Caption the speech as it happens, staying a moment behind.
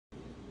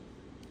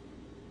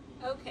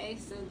Okay,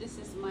 so this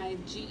is my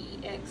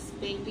GEX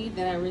baby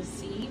that I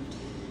received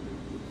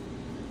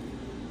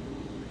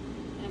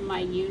in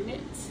my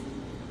unit.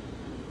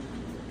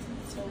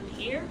 So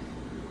here.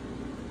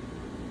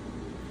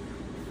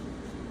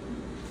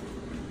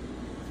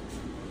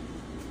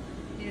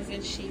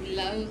 Isn't she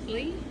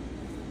lovely?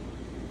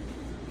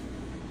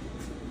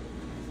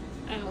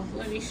 Oh,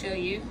 let me show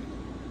you.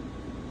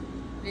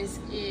 This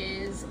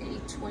is a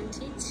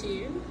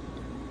 22.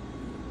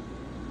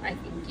 I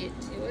can get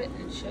to it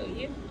and show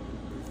you.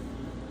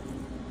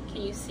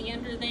 Can you see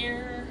under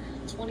there?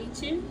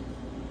 22.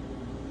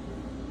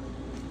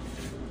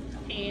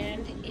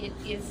 And it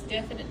is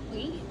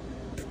definitely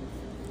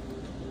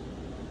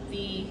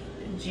the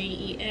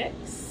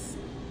GEX.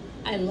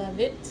 I love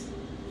it.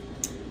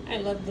 I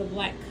love the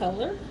black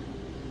color.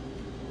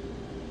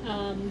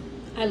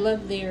 I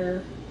love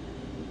their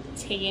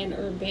tan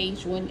or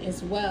beige one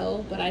as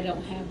well, but I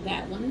don't have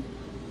that one.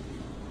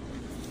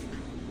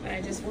 But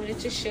I just wanted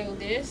to show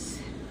this.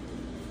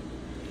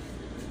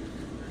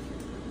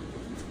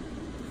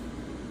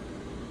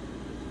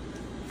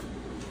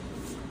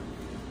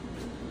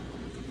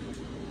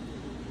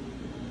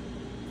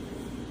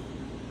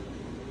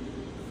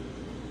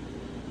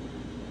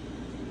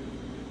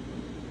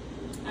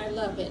 I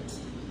love it.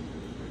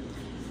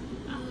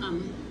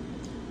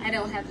 I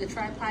don't have the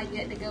tripod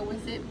yet to go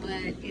with it, but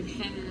it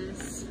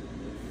has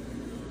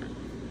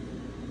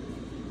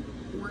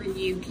where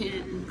you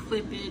can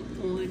clip it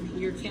on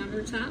your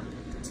countertop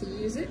to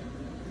use it,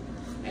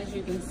 as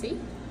you can see.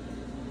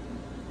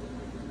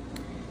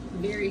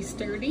 Very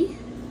sturdy,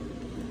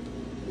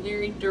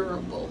 very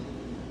durable.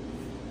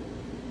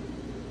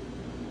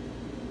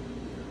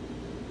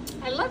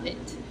 I love it.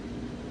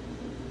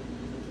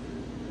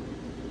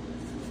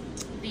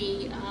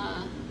 The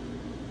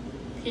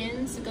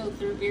pins go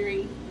through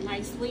very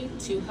nicely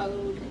to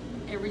hold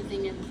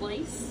everything in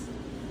place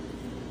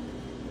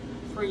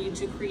for you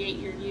to create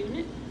your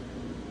unit.